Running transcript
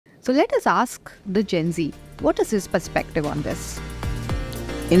So let us ask the Gen Z, what is his perspective on this?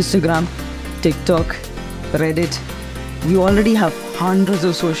 Instagram, TikTok, Reddit. We already have hundreds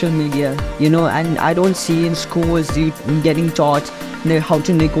of social media, and I don't see in schools you getting taught how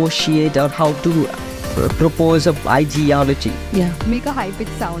to negotiate or how to propose an ideology. Yeah. Make a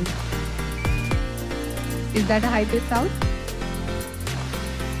high-pitched sound. Is that a high-pitched sound?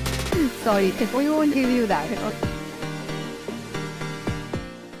 Sorry, we won't give you that.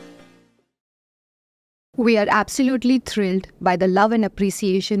 We are absolutely thrilled by the love and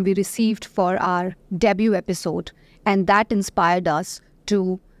appreciation we received for our debut episode, and that inspired us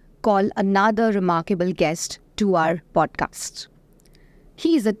to call another remarkable guest to our podcast.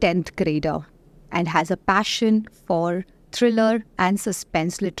 He is a 10th grader and has a passion for thriller and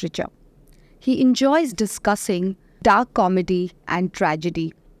suspense literature. He enjoys discussing dark comedy and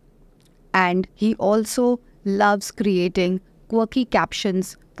tragedy, and he also loves creating quirky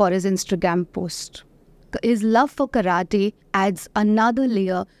captions for his Instagram post. His love for karate adds another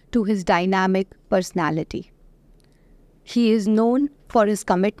layer to his dynamic personality. He is known for his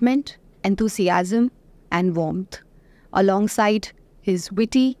commitment, enthusiasm, and warmth, alongside his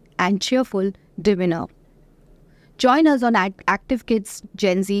witty and cheerful demeanor. Join us on Active Kids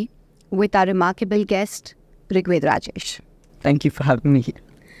Gen Z with our remarkable guest, Rigved Rajesh. Thank you for having me here.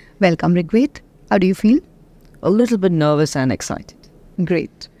 Welcome, Rigved. How do you feel? A little bit nervous and excited.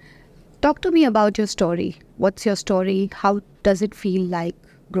 Great. Talk to me about your story. What's your story? How does it feel like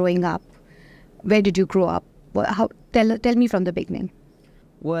growing up? Where did you grow up? Tell me from the beginning.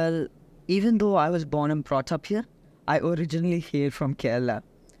 Well, even though I was born and brought up here, I originally hail from Kerala.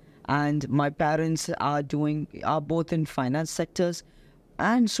 And my parents are both in finance sectors,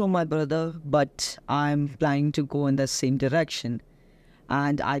 and so my brother, but I'm planning to go in the same direction.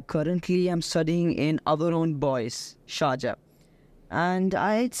 And I currently am studying in our own boys, Sharjah. And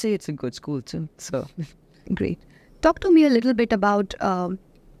I'd say it's a good school too. So, great. Talk to me a little bit about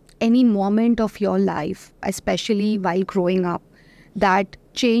any moment of your life, especially while growing up, that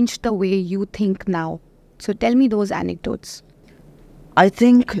changed the way you think now. So tell me those anecdotes. I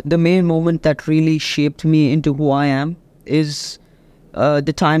think the main moment that really shaped me into who I am is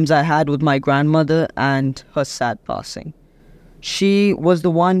the times I had with my grandmother and her sad passing. She was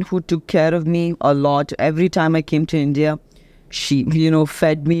the one who took care of me a lot. Every time I came to India, she,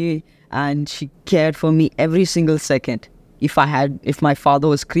 fed me and she cared for me every single second. If my father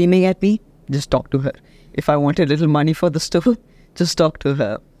was screaming at me, just talk to her. If I wanted a little money for the stove, just talk to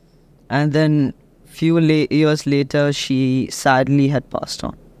her. And then few years later, she sadly had passed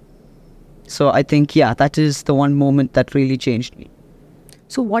on. So I think, that is the one moment that really changed me.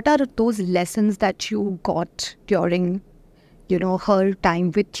 So what are those lessons that you got during, her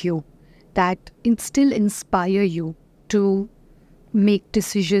time with you that still inspire you to make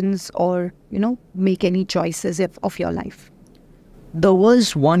decisions or, make any choices of your life? There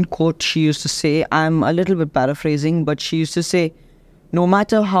was one quote she used to say, I'm a little bit paraphrasing, but she used to say, no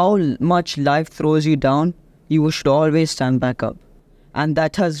matter how much life throws you down, you should always stand back up. And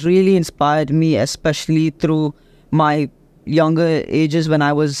that has really inspired me, especially through my younger ages when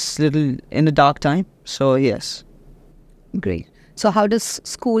I was little in a dark time. So, yes. Great. So how does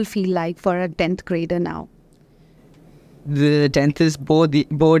school feel like for a 10th grader now? The 10th is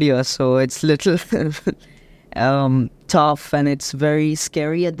board year, so it's little tough and it's very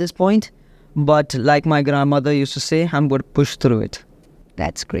scary at this point. But like my grandmother used to say, I'm going to push through it.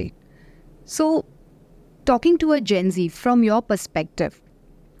 That's great. So, talking to a Gen Z, from your perspective,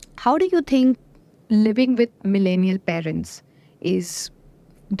 how do you think living with millennial parents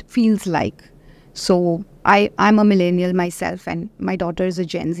feels like? So, I'm a millennial myself and my daughter is a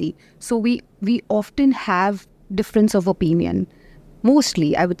Gen Z. So, we often have difference of opinion,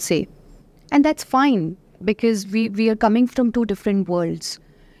 mostly, I would say. And that's fine because we are coming from two different worlds.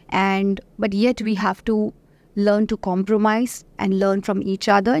 But yet we have to learn to compromise and learn from each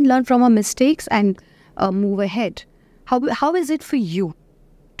other and learn from our mistakes and move ahead. How is it for you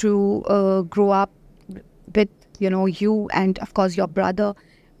to grow up with, you and of course your brother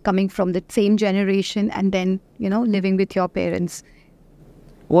coming from the same generation and then, living with your parents?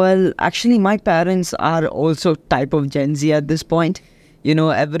 Well, actually my parents are also type of Gen Z at this point.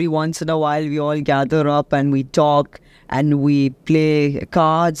 Every once in a while we all gather up and we talk and we play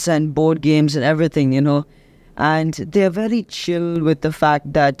cards and board games and everything, And they're very chill with the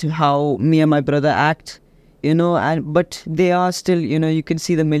fact that how me and my brother act, but they are still, you can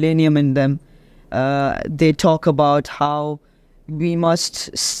see the millennium in them. They talk about how we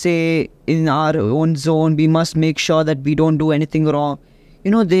must stay in our own zone. We must make sure that we don't do anything wrong.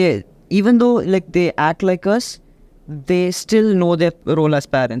 Even though they act like us, they still know their role as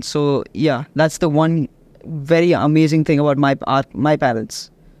parents. So yeah, that's the one very amazing thing about my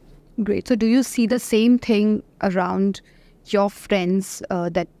parents. Great. So do you see the same thing around your friends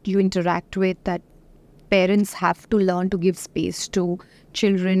that you interact with, that parents have to learn to give space to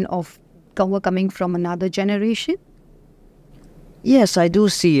children who are coming from another generation? Yes, I do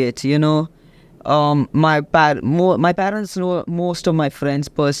see it. My parents know most of my friends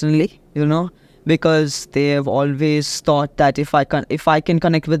personally. Because they have always thought that if I can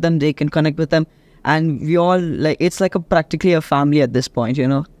connect with them, they can connect with them, and we all it's like practically a family at this point.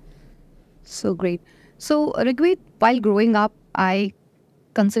 So great. So Rigved, while growing up, I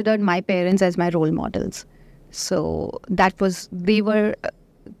considered my parents as my role models. So they were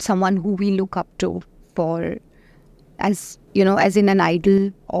someone who we look up to for, as in an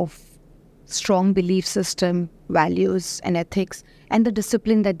idol of strong belief system, values and ethics, and the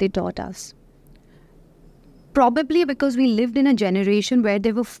discipline that they taught us. Probably because we lived in a generation where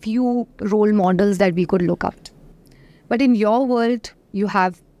there were few role models that we could look up to. But in your world, you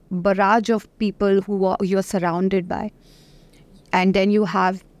have barrage of people you're surrounded by. And then you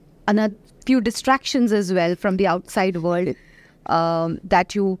have another few distractions as well from the outside world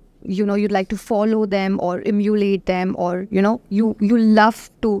that you'd like to follow them or emulate them, or you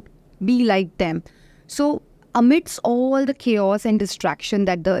love to be like them. So amidst all the chaos and distraction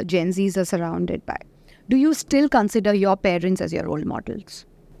that the Gen Zs are surrounded by, do you still consider your parents as your role models?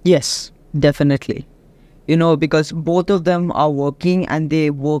 Yes, definitely. Because both of them are working, and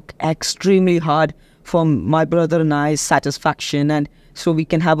they work extremely hard for my brother and I's satisfaction, and so we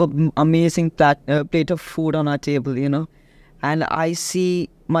can have an amazing plate of food on our table, And I see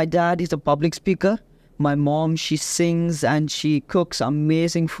my dad is a public speaker. My mom, she sings and she cooks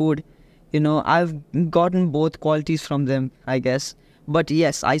amazing food. I've gotten both qualities from them, I guess. But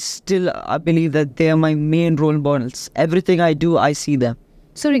yes, I believe that they are my main role models. Everything I do, I see them.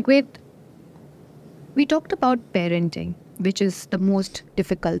 So Rigved, we talked about parenting, which is the most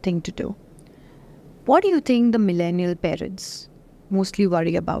difficult thing to do. What do you think the millennial parents mostly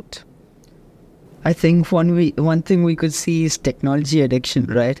worry about? I think one thing we could see is technology addiction,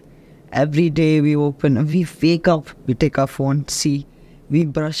 right? Every day we wake up, we take our phone, we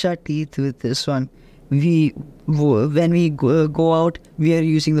brush our teeth with this one. When we go out, we are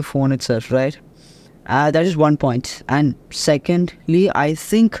using the phone itself, right? That is one point. And secondly, I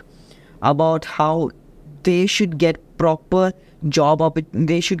think about how they should get proper jobs,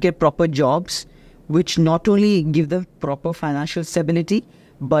 which not only give them proper financial stability,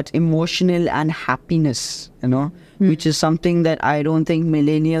 but emotional and happiness, which is something that I don't think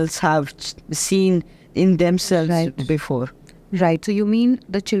millennials have seen in themselves before. Right. So you mean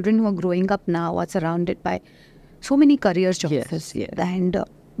the children who are growing up now are surrounded by so many career choices. Yes. And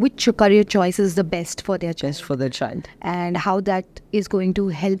which career choice is the best for their child? Best for their child. And how that is going to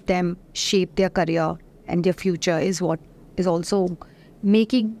help them shape their career and their future is what is also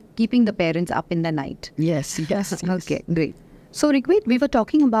keeping the parents up in the night. Yes. Okay, great. So Rigved, we were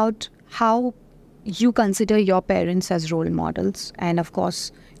talking about how you consider your parents as role models. And of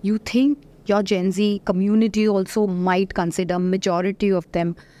course, you think your Gen Z community also might consider majority of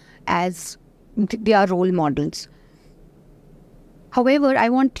them as their role models. However, I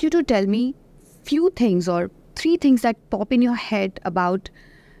want you to tell me few things or 3 things that pop in your head about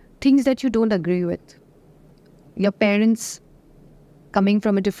things that you don't agree with. Your parents coming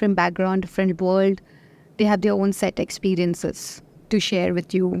from a different background, different world, they have their own set experiences to share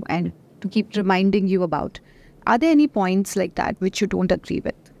with you and to keep reminding you about. Are there any points like that which you don't agree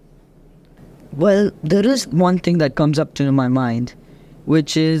with? Well, there is one thing that comes up to my mind,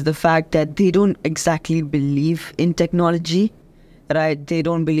 which is the fact that they don't exactly believe in technology, right? They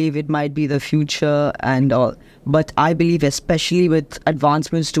don't believe it might be the future and all. But I believe, especially with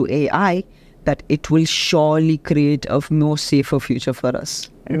advancements to AI, that it will surely create a more safer future for us.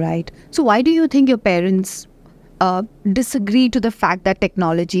 Right. So why do you think your parents disagree to the fact that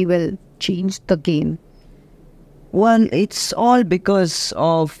technology will change the game? Well, it's all because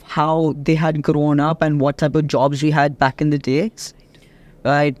of how they had grown up and what type of jobs we had back in the days.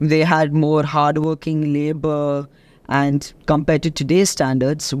 Right? They had more hardworking labor, and compared to today's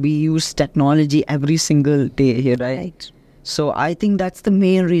standards, we use technology every single day here, right? So I think that's the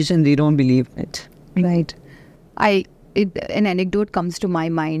main reason they don't believe it. Right. An anecdote comes to my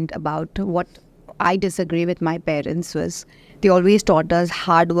mind about what I disagree with my parents was they always taught us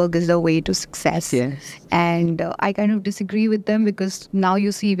hard work is the way to success. Yes. And I kind of disagree with them because now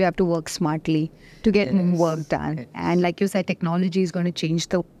you see we have to work smartly to get work done. Yes. And like you said, technology is going to change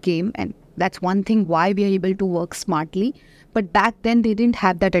the game. And that's one thing why we are able to work smartly. But back then, they didn't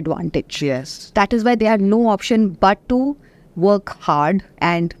have that advantage. Yes. That is why they had no option but to work hard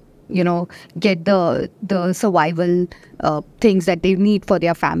and, get the survival things that they need for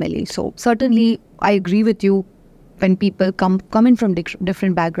their family. So certainly, I agree with you. When people come in from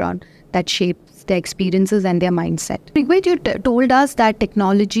different background, that shapes their experiences and their mindset. Rigved, you told us that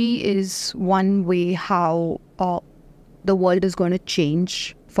technology is one way how the world is going to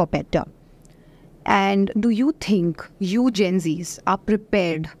change for better. And do you think you Gen Zs are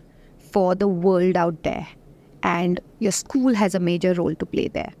prepared for the world out there? And your school has a major role to play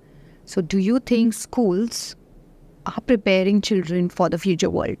there. So do you think schools are preparing children for the future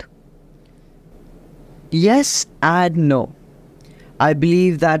world? Yes and no. I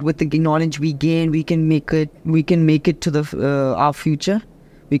believe that with the knowledge we gain, we can make it to the our future.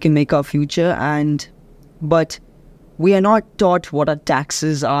 We can make our future, but we are not taught what our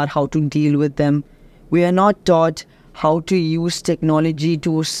taxes are, how to deal with them. We are not taught how to use technology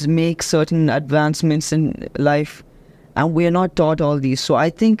to make certain advancements in life, and we are not taught all these. So I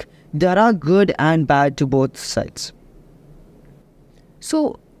think there are good and bad to both sides.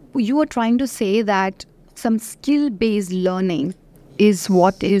 So you are trying to say that some skill-based learning is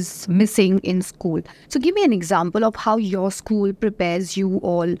what is missing in school. So give me an example of how your school prepares you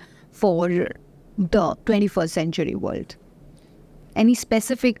all for the 21st century world. Any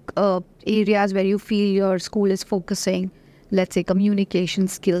specific areas where you feel your school is focusing, let's say communication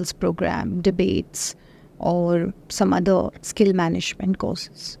skills program, debates, or some other skill management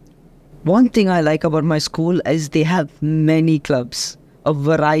courses? One thing I like about my school is they have many clubs. A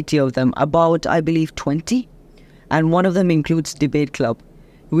variety of them, about I believe 20, and one of them includes debate club,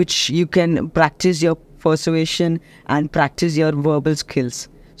 which you can practice your persuasion and practice your verbal skills.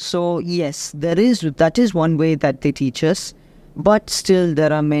 So yes, that is one way that they teach us, but still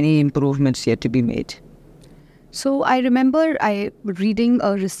there are many improvements yet to be made. So I remember reading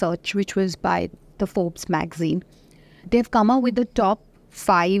a research which was by the Forbes magazine. They've come up with the top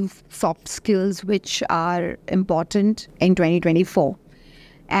 5 soft skills which are important in 2024.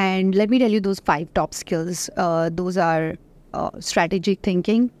 And let me tell you those 5 top skills. Those are strategic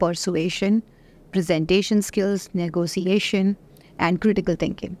thinking, persuasion, presentation skills, negotiation, and critical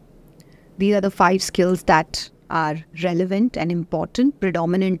thinking. These are the 5 skills that are relevant and important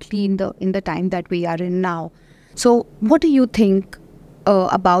predominantly in the time that we are in now. So what do you think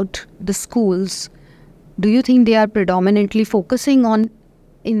about the schools? Do you think they are predominantly focusing on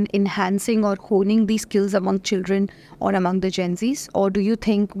in enhancing or honing these skills among children or among the Gen Zs? Or do you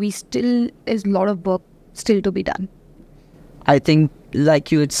think is a lot of work still to be done? I think,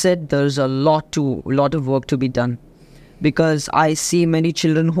 like you had said, there's a lot of work to be done, because I see many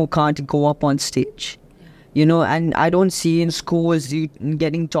children who can't go up on stage, and I don't see in schools you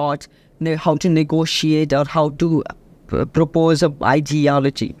getting taught how to negotiate or how to propose an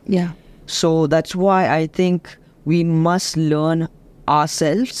ideology. Yeah. So that's why I think we must learn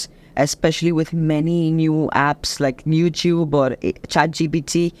ourselves, especially with many new apps like YouTube or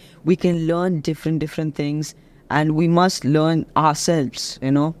ChatGPT. We can learn different things, and we must learn ourselves,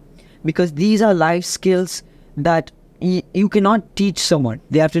 because these are life skills that you cannot teach someone.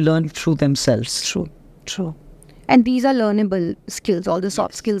 They have to learn through themselves. True. And these are learnable skills. All the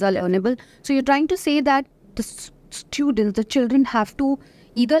soft skills are learnable. So you're trying to say that the children have to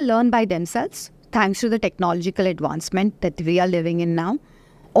either learn by themselves, thanks to the technological advancement that we are living in now,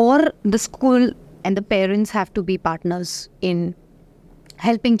 or the school and the parents have to be partners in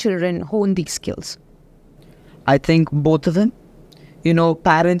helping children hone these skills. I think both of them.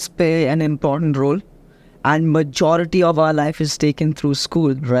 Parents play an important role, and majority of our life is taken through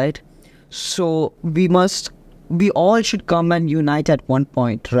school, right? So we all should come and unite at one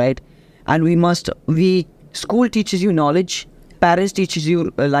point, right? And school teaches you knowledge, parents teaches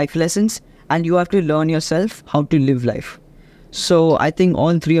you life lessons, and you have to learn yourself how to live life. So I think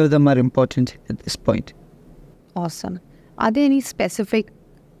all 3 of them are important at this point. Awesome. Are there any specific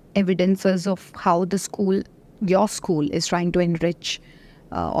evidences of how your school is trying to enrich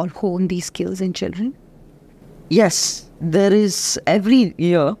or hone these skills in children? Yes, there is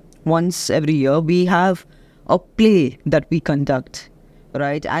once every year, we have a play that we conduct,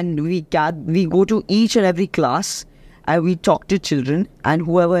 right? And we go to each and every class, and we talk to children, and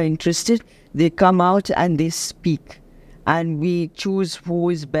whoever interested, they come out and they speak, and we choose who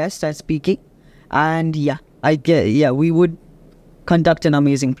is best at speaking. And we would conduct an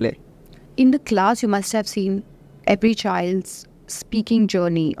amazing play. In the class, you must have seen every child's speaking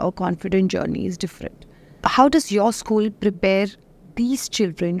journey or confident journey is different. How does your school prepare these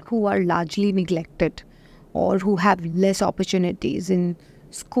children who are largely neglected or who have less opportunities in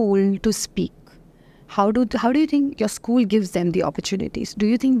school to speak? how do you think your school gives them the opportunities? Do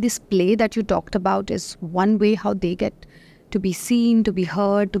you think this play that you talked about is one way how they get to be seen, to be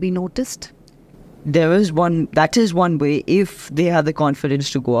heard, to be noticed? That is one way if they have the confidence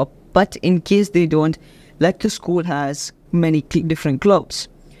to go up. But in case they don't, like the school has many different clubs,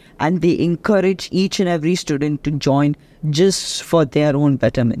 and they encourage each and every student to join just for their own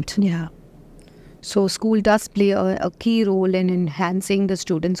betterment. Yeah. So school does play a key role in enhancing the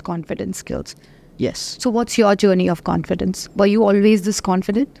students' confidence skills. Yes. So what's your journey of confidence? Were you always this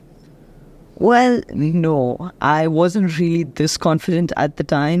confident? Well, no, I wasn't really this confident at the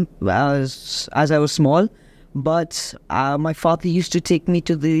time as I was small. But my father used to take me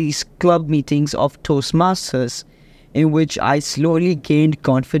to these club meetings of Toastmasters, in which I slowly gained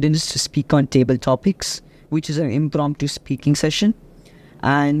confidence to speak on table topics, which is an impromptu speaking session.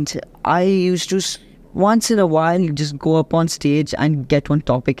 And I used to, once in a while, just go up on stage and get one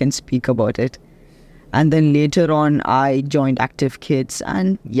topic and speak about it. And then later on, I joined Active Kids.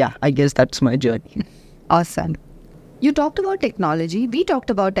 And yeah, I guess that's my journey. Awesome. You talked about technology. We talked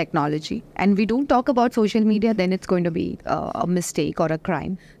about technology. And we don't talk about social media, then it's going to be a mistake or a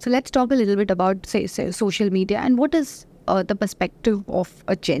crime. So let's talk a little bit about, say social media. And what is the perspective of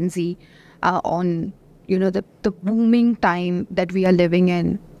a Gen Z on, the booming time that we are living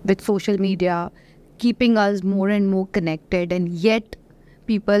in with social media, keeping us more and more connected. And yet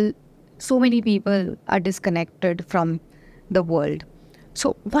so many people are disconnected from the world.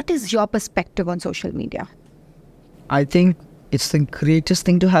 So what is your perspective on social media? I think it's the greatest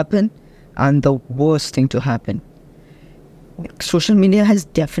thing to happen and the worst thing to happen. Social media has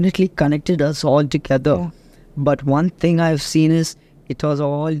definitely connected us all together. Yeah. But one thing I've seen is it has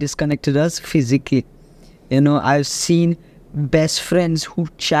all disconnected us physically. I've seen best friends who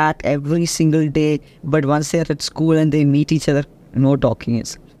chat every single day, but once they're at school and they meet each other, no talking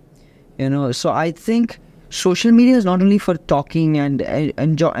is. So I think social media is not only for talking and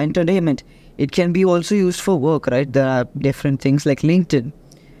entertainment. It can be also used for work, right? There are different things like LinkedIn,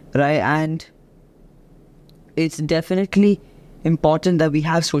 right? And it's definitely important that we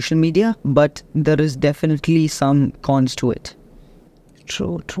have social media, but there is definitely some cons to it.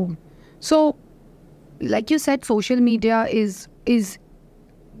 True. So, like you said, social media is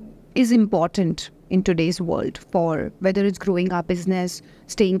important in today's world for whether it's growing our business,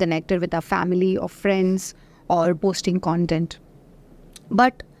 staying connected with our family or friends, or posting content.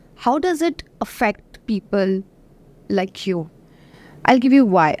 But how does it affect people like you? I'll give you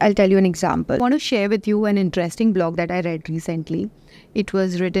why. I'll tell you an example. I want to share with you an interesting blog that I read recently. It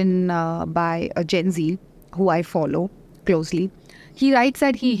was written by a Gen Z who I follow closely. He writes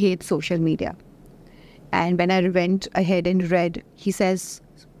that he hates social media. And when I went ahead and read, he says,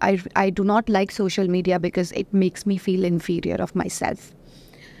 I do not like social media because it makes me feel inferior of myself.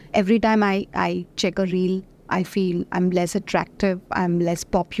 Every time I check a reel, I feel I'm less attractive, I'm less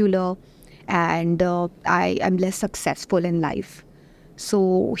popular, and I'm less successful in life.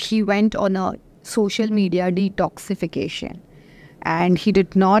 So he went on a social media detoxification. And he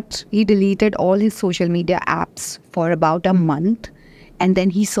deleted all his social media apps for about a month. And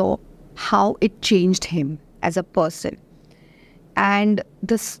then he saw how it changed him as a person. And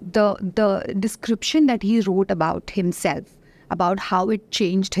the description that he wrote about himself, about how it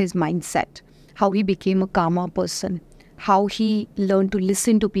changed his mindset, how he became a calmer person, how he learned to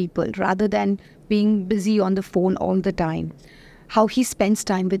listen to people rather than being busy on the phone all the time, how he spends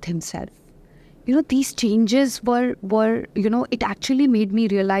time with himself. These changes were it actually made me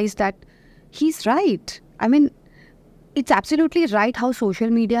realize that he's right. I mean, it's absolutely right how social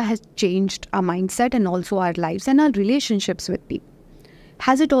media has changed our mindset and also our lives and our relationships with people.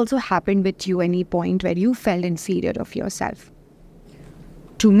 Has it also happened with you any point where you felt inferior of yourself?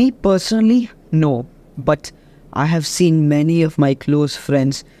 To me personally, no. But I have seen many of my close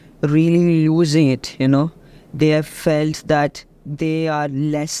friends really losing it, They have felt that they are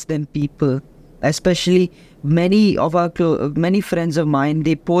less than people. Especially many friends of mine,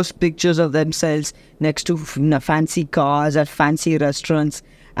 they post pictures of themselves next to fancy cars at fancy restaurants,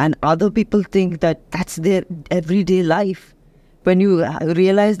 and other people think that that's their everyday life. When you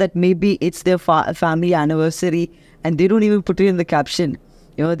realize that maybe it's their family anniversary and they don't even put it in the caption,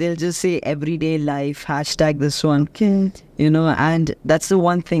 they'll just say everyday life, hashtag this one, and that's the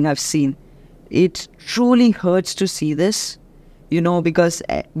one thing I've seen. It truly hurts to see this. Because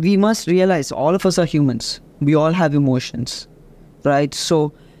we must realize all of us are humans. We all have emotions, right?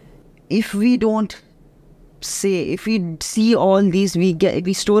 So if we see all these,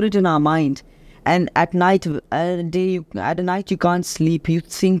 we store it in our mind. And at night, at a night you can't sleep. You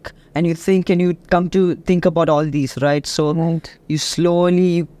think and you think and you come to think about all these, right? So you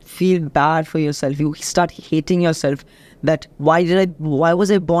slowly feel bad for yourself. You start hating yourself. That why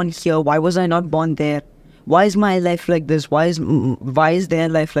was I born here? Why was I not born there? Why is my life like this? Why is their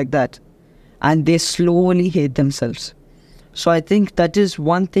life like that? And they slowly hate themselves. So I think that is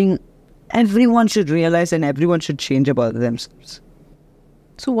one thing everyone should realize and everyone should change about themselves.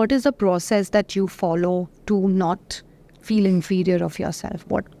 So what is the process that you follow to not feel inferior of yourself?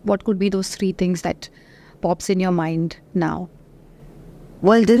 What could be those three things that pops in your mind now?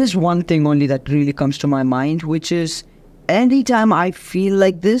 Well, there is one thing only that really comes to my mind, which is anytime I feel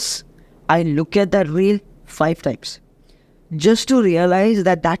like this, I look at that reel 5 times. Just to realize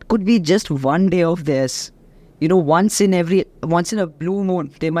that that could be just one day of theirs. You know, once in a blue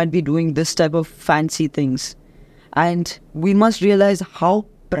moon, they might be doing this type of fancy things. And we must realize how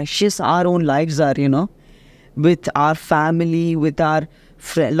precious our own lives are, you know, with our family, with our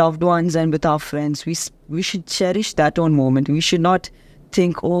loved ones and with our friends. We should cherish that own moment. We should not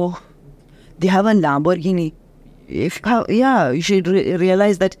think, oh, they have a Lamborghini. You should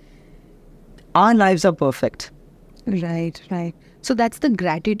realize that our lives are perfect. Right. So that's the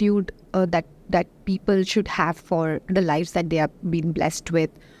gratitude that people should have for the lives that they have been blessed with,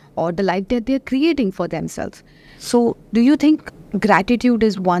 or the life that they're creating for themselves. So do you think gratitude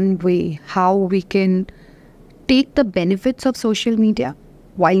is one way how we can take the benefits of social media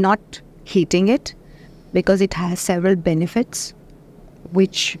while not hating it, because it has several benefits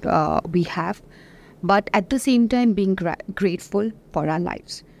which we have, but at the same time being grateful for our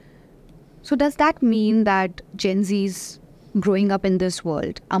lives? So does that mean that Gen Zs growing up in this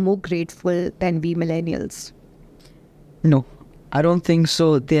world are more grateful than we millennials? No, I don't think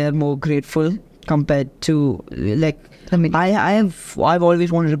so. They are more grateful compared to, like, I've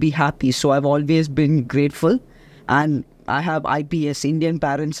always wanted to be happy, so I've always been grateful, and I have IPS, Indian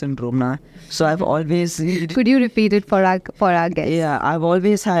Parent Syndrome now. So I've always. Could you repeat it for our guests? Yeah, I've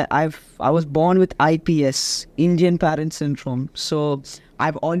always had. I was born with IPS, Indian Parent Syndrome. So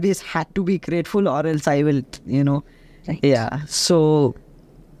I've always had to be grateful, or else I will, you know. Right. Yeah. So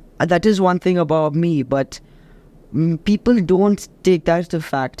that is one thing about me, but people don't take that as the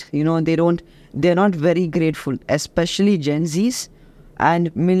fact. You know, they're not very grateful, especially Gen Zs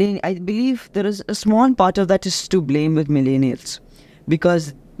and I believe there is a small part of that is to blame with millennials,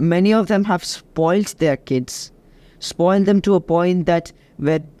 because many of them have spoiled their kids, spoiled them to a point that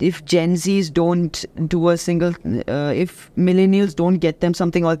where if Gen Zs don't do a single, if millennials don't get them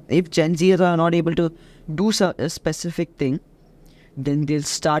something, or if Gen Zs are not able to do a specific thing, then they'll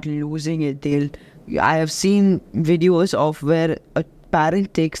start losing it. I have seen videos of where a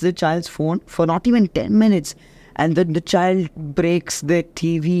parent takes the child's phone for not even 10 minutes and then the child breaks their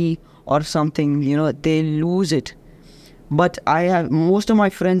TV or something, you know, they lose it. But most of my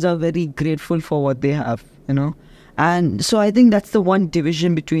friends are very grateful for what they have, you know. And so I think that's the one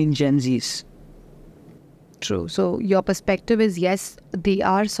division between Gen Zs. True. So your perspective is, yes, they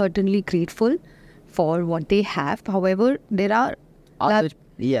are certainly grateful for what they have. However, there are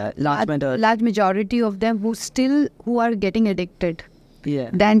large majority of them who are getting addicted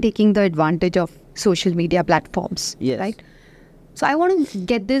than taking the advantage of social media platforms. Yes. Right? So I want to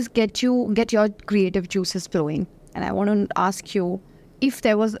get your creative juices flowing. And I want to ask you, if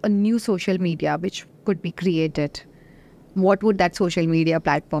there was a new social media which could be created, what would that social media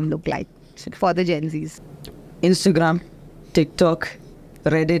platform look like for the Gen Zs? Instagram, TikTok,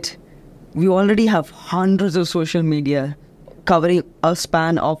 Reddit. We already have hundreds of social media covering a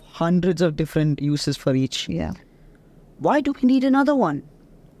span of hundreds of different uses for each. Yeah. Why do we need another one?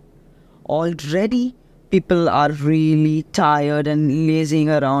 Already, people are really tired and lazing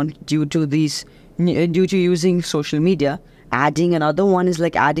around due to using social media. Adding another one is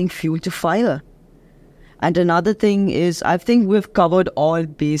like adding fuel to fire. And another thing is, I think we've covered all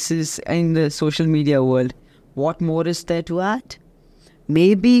bases in the social media world. What more is there to add?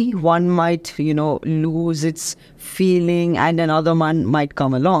 Maybe one might, lose its feeling and another one might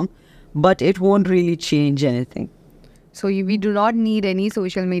come along, but it won't really change anything. So we do not need any new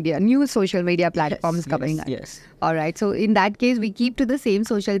social media platforms coming up. Yes. All right. So in that case, we keep to the same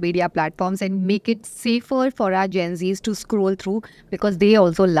social media platforms and make it safer for our Gen Zs to scroll through, because they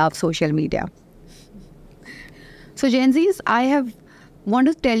also love social media. So Gen Zs, I want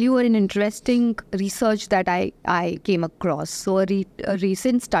to tell you an interesting research that I came across. So a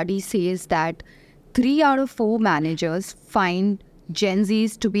recent study says that 3 out of 4 managers find Gen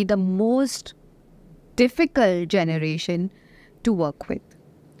Zs to be the most difficult generation to work with.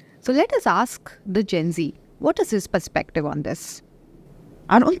 So let us ask the Gen Z, what is his perspective on this?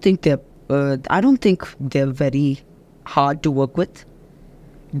 I don't think they're I don't think they're very hard to work with.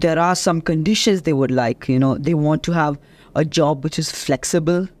 There are some conditions they would like. They want to have a job which is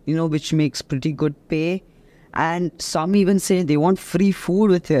flexible, which makes pretty good pay. And some even say they want free food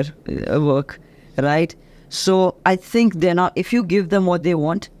with their work, right? So I think they're not, if you give them what they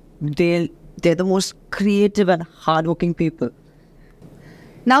want, they're the most creative and hardworking people.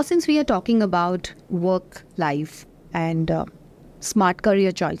 Now, since we are talking about work life and smart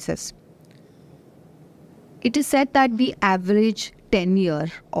career choices, it is said that the average tenure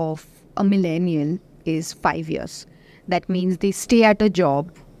of a millennial is 5 years. That means they stay at a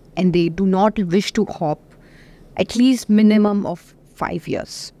job and they do not wish to hop at least minimum of 5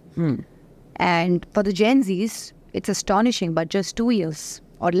 years. And for the Gen Zs, it's astonishing, but just 2 years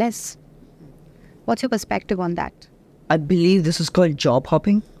or less. What's your perspective on that? I believe this is called job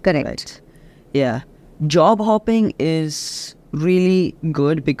hopping. Correct. Right? Yeah. Job hopping is really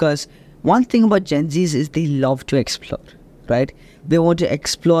good because one thing about Gen Zs is they love to explore, right? They want to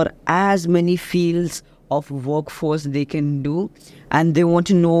explore as many fields of workforce they can do, and they want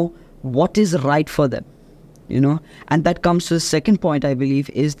to know what is right for them, And that comes to the second point, I believe,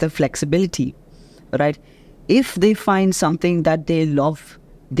 is the flexibility, right? If they find something that they love,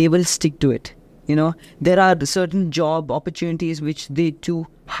 they will stick to it. There are certain job opportunities which they do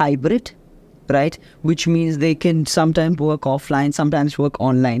hybrid, right? Which means they can sometimes work offline, sometimes work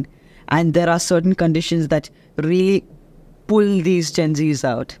online. And there are certain conditions that really pull these Gen Zs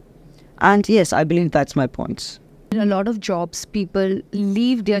out. And yes, I believe that's my points. In a lot of jobs, people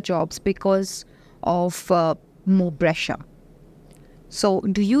leave their jobs because of more pressure. So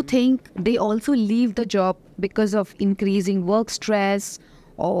do you think they also leave the job because of increasing work stress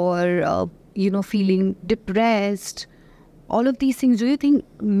or, feeling depressed? All of these things, do you think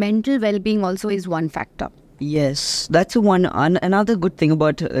mental well-being also is one factor? Yes, that's another good thing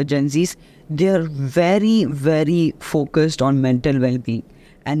about Gen Zs. They're very, very focused on mental well-being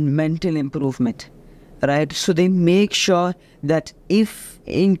and mental improvement, right? So they make sure that if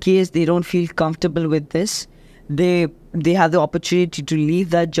in case they don't feel comfortable with this, they have the opportunity to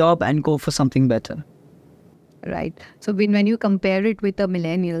leave that job and go for something better. Right. So when you compare it with the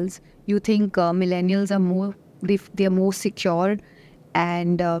millennials, you think millennials are more, they are more secure,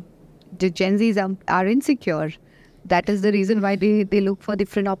 and the Gen Zs are insecure. That is the reason why they look for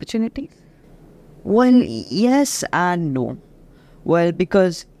different opportunities. Well, yes and no. Well,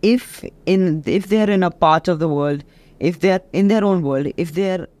 because if they're in a part of the world, if they're in their own world, if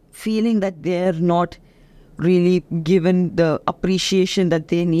they're feeling that they're not really given the appreciation that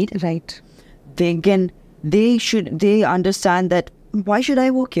they need, right, they understand that why should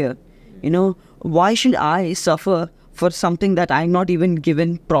I work here? Why should I suffer for something that I'm not even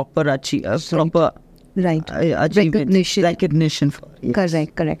given proper recognition for? Yes.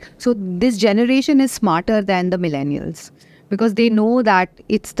 Correct. So this generation is smarter than the millennials because they know that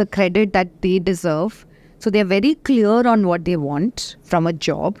it's the credit that they deserve. So they're very clear on what they want from a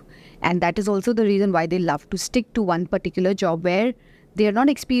job. And that is also the reason why they love to stick to one particular job where they are not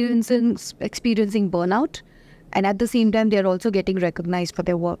experiencing burnout. And at the same time, they're also getting recognized for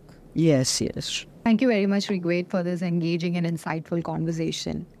their work. Yes. Thank you very much, Rigved, for this engaging and insightful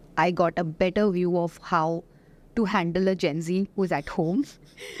conversation. I got a better view of how to handle a Gen Z who's at home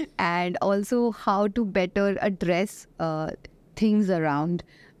and also how to better address things around,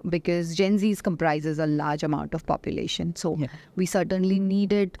 because Gen Z comprises a large amount of population. So we certainly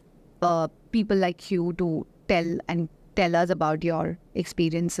needed people like you to tell us about your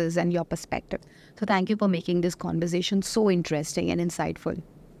experiences and your perspective. So thank you for making this conversation so interesting and insightful.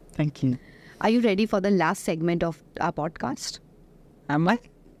 Thank you. Are you ready for the last segment of our podcast? Am I?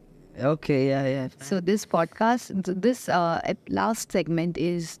 Okay, yeah. So this last segment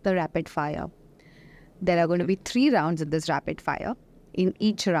is the rapid fire. There are going to be 3 rounds in this rapid fire. In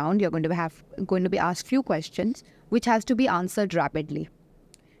each round, you're going to be asked few questions, which has to be answered rapidly.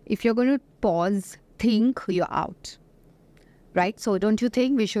 If you're going to pause, think, you're out. Right? So don't you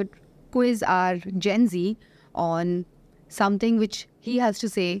think we should quiz our Gen Z on something which he has to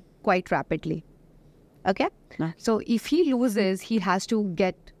say quite rapidly? Okay? Nice. So if he loses, he has to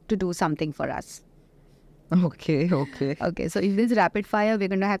get to do something for us. Okay. Okay, so in this rapid fire, we're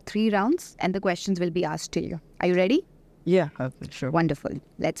going to have 3 rounds and the questions will be asked to you. Are you ready? Yeah, sure. Wonderful.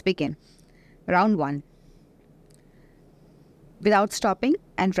 Let's begin. Round 1. Without stopping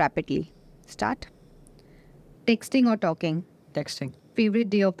and rapidly. Start. Texting or talking? Texting. Favorite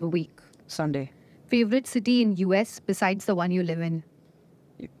day of the week? Sunday. Favorite city in US besides the one you live in?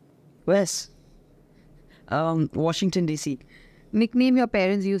 Wes. Washington, D.C. Nickname your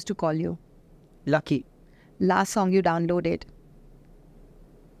parents used to call you? Lucky. Last song you downloaded?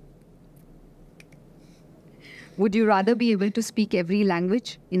 Would you rather be able to speak every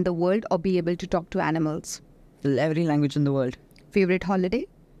language in the world or be able to talk to animals? Every language in the world. Favorite holiday?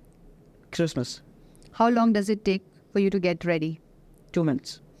 Christmas. How long does it take for you to get ready? 2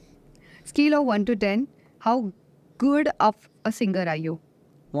 minutes. Scale of 1 to 10, how good of a singer are you?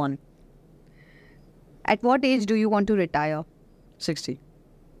 1. At what age do you want to retire? 60.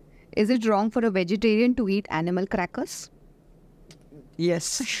 Is it wrong for a vegetarian to eat animal crackers?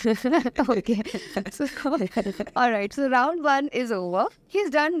 Yes. Okay. So, all right. So round 1 is over. He's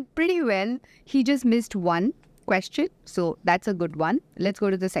done pretty well. He just missed one question. So that's a good one. Let's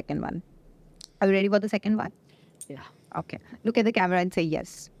go to the second one. Are you ready for the second one? Yeah. Okay. Look at the camera and say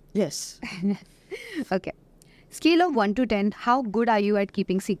yes. Yes. Okay. Scale of 1 to 10, how good are you at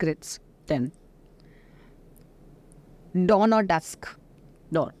keeping secrets? 10. Dawn or dusk?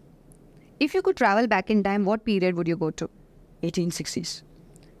 Dawn. If you could travel back in time, what period would you go to? 1860s.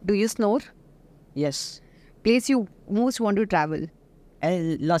 Do you snore? Yes. Place you most want to travel?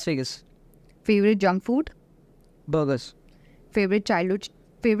 Las Vegas. Favorite junk food? Burgers. Favorite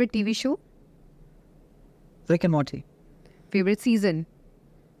favorite TV show? Rick and Morty. Favorite season?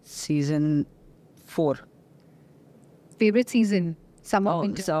 Season 4. Favorite season? Summer, Oh,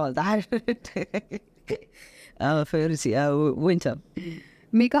 winter? so that. Favorite winter.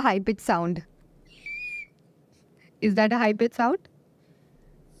 Make a high-pitched sound. Is that a high-pitched sound?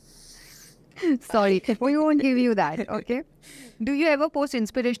 Sorry, we won't give you that, okay? Do you ever post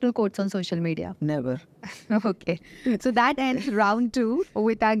inspirational quotes on social media? Never. Okay. So that ends round 2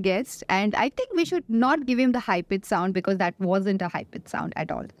 with our guest. And I think we should not give him the high-pitched sound because that wasn't a high-pitched sound at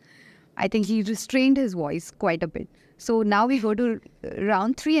all. I think he restrained his voice quite a bit. So now we go to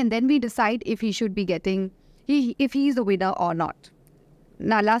round 3 and then we decide if he should be getting, if he's the winner or not.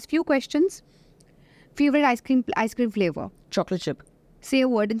 Now, last few questions. Favorite ice cream flavor? Chocolate chip. Say a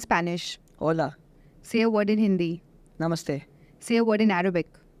word in Spanish. Hola. Say a word in Hindi. Namaste. Say a word in Arabic.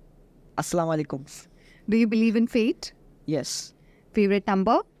 Assalamu alaikum. Do you believe in fate? Yes. Favorite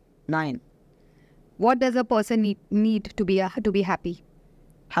number? 9. What does a person need to be happy?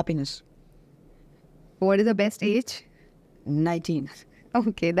 Happiness. What is the best age? 19.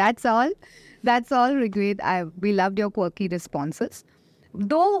 Okay, that's all. That's all, Rigved. We loved your quirky responses.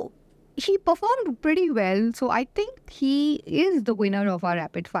 Though he performed pretty well, so I think he is the winner of our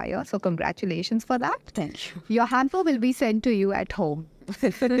rapid fire. So congratulations for that. Thank you. Your hamper will be sent to you at home.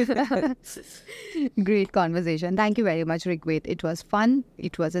 Great conversation. Thank you very much, Rigved. It was fun,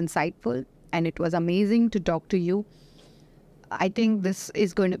 it was insightful, and it was amazing to talk to you. I think this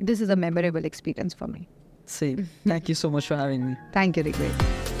is a memorable experience for me. Same. Thank you so much for having me. Thank you,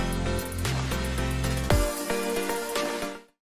 Rigved.